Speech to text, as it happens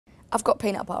I've got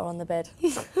peanut butter on the bed.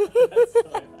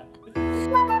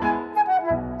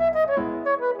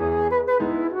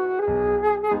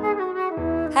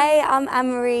 Hey, I'm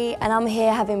Anne-Marie and I'm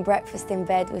here having breakfast in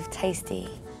bed with Tasty.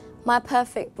 My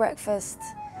perfect breakfast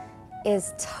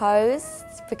is toast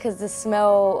because the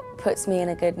smell puts me in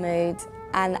a good mood,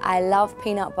 and I love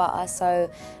peanut butter, so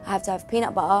I have to have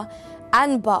peanut butter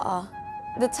and butter.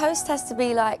 The toast has to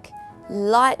be like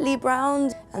lightly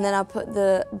browned, and then I put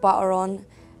the butter on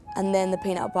and then the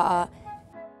peanut butter.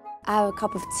 I have a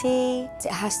cup of tea.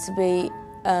 It has to be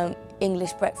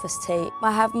English breakfast tea.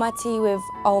 I have my tea with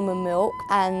almond milk,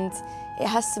 and it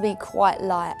has to be quite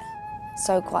light,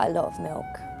 so quite a lot of milk.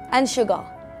 And sugar,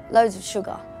 loads of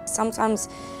sugar. Sometimes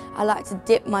I like to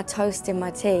dip my toast in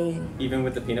my tea. Even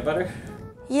with the peanut butter?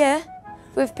 Yeah,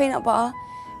 with peanut butter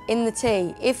in the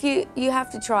tea. If you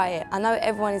have to try it. I know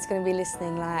everyone is going to be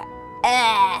listening like,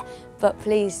 but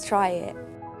please try it.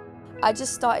 I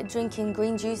just started drinking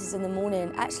green juices in the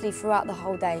morning, actually throughout the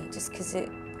whole day, just because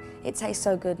it tastes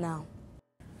so good now.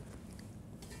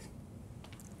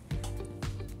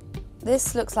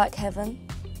 This looks like heaven.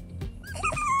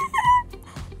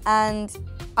 And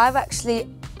I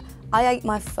ate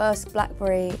my first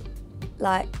blackberry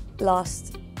like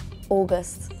last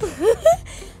August.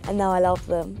 And now I love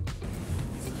them.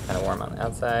 Kind of warm on the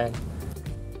outside.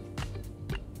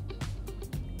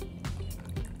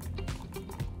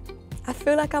 I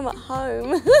feel like I'm at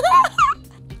home.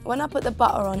 When I put the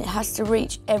butter on, it has to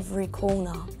reach every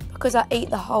corner because I eat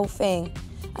the whole thing,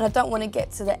 and I don't want to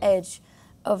get to the edge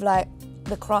of like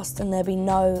the crust and there be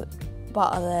no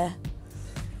butter there.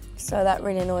 So that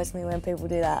really annoys me when people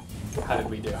do that. How did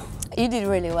we do? You did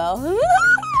really well.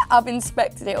 I've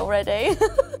inspected it already.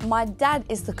 My dad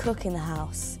is the cook in the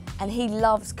house and he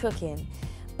loves cooking,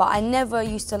 but I never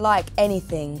used to like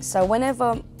anything. So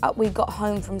whenever we got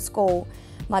home from school,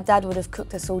 my dad would have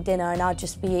cooked us all dinner and I'd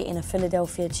just be eating a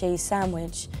Philadelphia cheese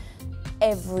sandwich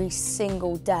every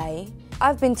single day.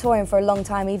 I've been touring for a long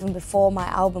time, even before my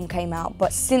album came out,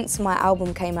 but since my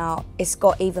album came out, it's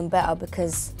got even better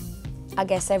because I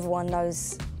guess everyone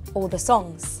knows all the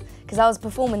songs. Because I was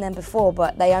performing them before,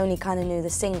 but they only kind of knew the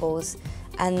singles.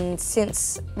 And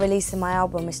since releasing my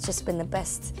album, it's just been the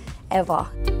best ever.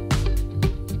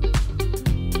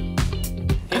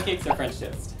 Pancakes or French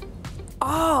toast?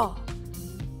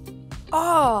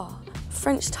 Oh,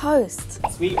 French toast.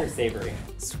 Sweet or savory?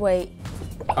 Sweet.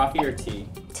 Coffee or tea?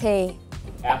 Tea.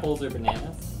 Apples or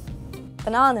bananas?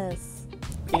 Bananas.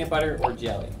 Peanut butter or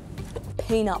jelly?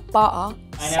 Peanut butter.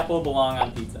 Pineapple belong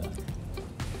on pizza?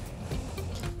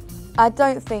 I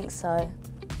don't think so.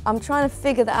 I'm trying to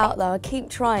figure that out though. I keep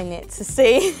trying it to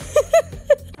see.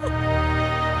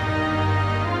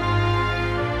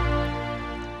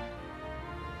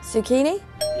 Zucchini?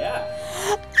 Yeah.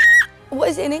 What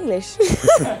is it in English?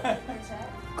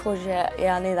 Courgette,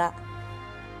 yeah, I knew that.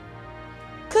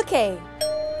 Cookie.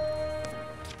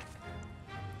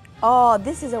 Oh,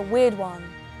 this is a weird one.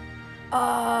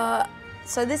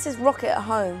 So this is Rocket at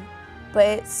Home, but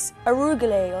it's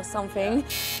arugula or something.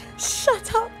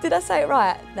 Shut up, did I say it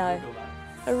right? No.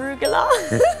 Arugula.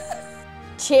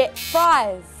 Chip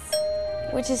fries,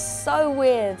 which is so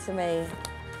weird to me.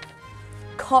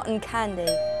 Cotton candy,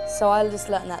 so I just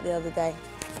learned that the other day.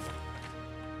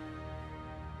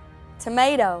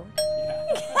 Tomato.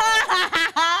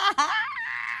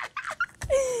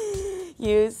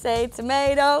 You say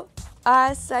tomato,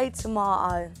 I say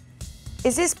tomato.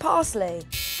 Is this parsley?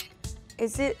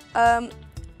 Is it, I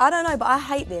don't know, but I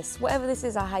hate this. Whatever this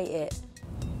is, I hate it.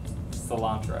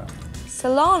 Cilantro.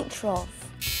 Cilantro.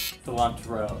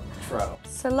 Cilantro.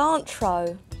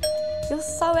 Cilantro. You're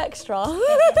so extra.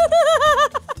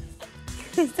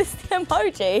 Is this the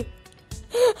emoji?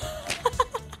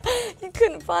 You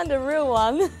couldn't find a real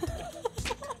one.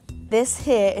 This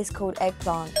here is called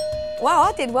eggplant. Wow,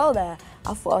 I did well there.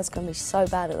 I thought I was going to be so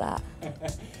bad at that.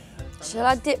 Shall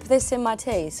I dip this in my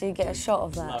tea so you get a shot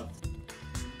of that? No.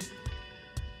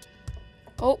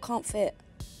 Oh, can't fit.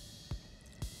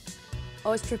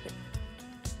 Oh, it's dripping.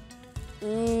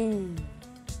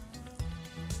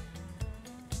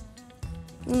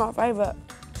 My favourite.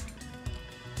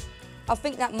 I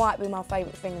think that might be my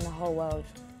favourite thing in the whole world.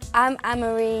 I'm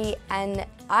Anne-Marie and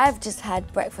I've just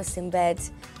had breakfast in bed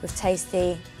with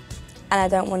Tasty and I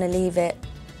don't want to leave it,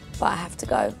 but I have to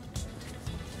go.